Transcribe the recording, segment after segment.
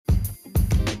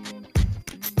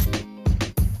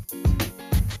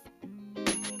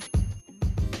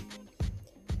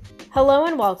Hello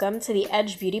and welcome to the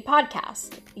Edge Beauty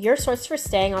Podcast, your source for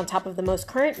staying on top of the most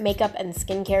current makeup and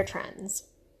skincare trends.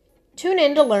 Tune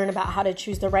in to learn about how to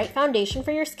choose the right foundation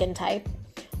for your skin type,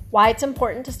 why it's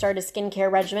important to start a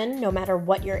skincare regimen no matter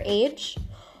what your age,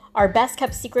 our best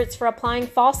kept secrets for applying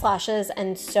false lashes,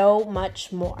 and so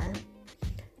much more.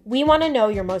 We want to know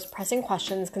your most pressing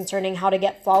questions concerning how to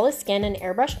get flawless skin and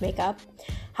airbrushed makeup,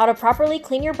 how to properly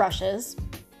clean your brushes,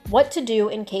 what to do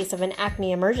in case of an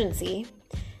acne emergency,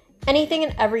 anything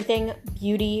and everything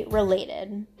beauty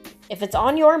related. If it's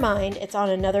on your mind, it's on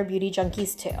another beauty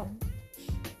junkies too.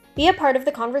 Be a part of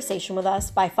the conversation with us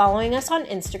by following us on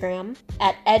Instagram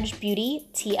at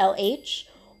edgebeautytlh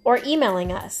or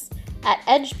emailing us at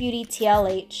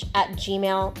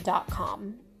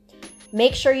edgebeautytlh@gmail.com.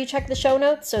 Make sure you check the show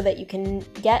notes so that you can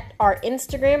get our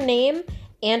Instagram name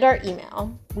and our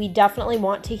email. We definitely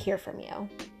want to hear from you.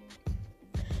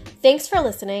 Thanks for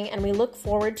listening, and we look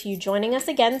forward to you joining us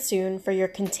again soon for your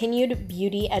continued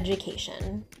beauty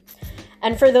education.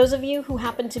 And for those of you who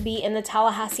happen to be in the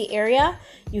Tallahassee area,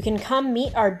 you can come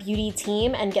meet our beauty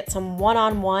team and get some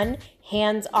one-on-one,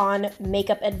 hands-on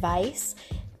makeup advice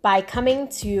by coming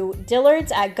to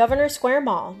Dillard's at Governor Square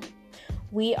Mall.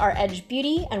 We are Edge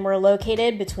Beauty, and we're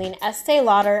located between Estee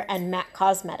Lauder and MAC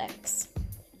Cosmetics.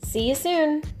 See you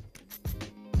soon!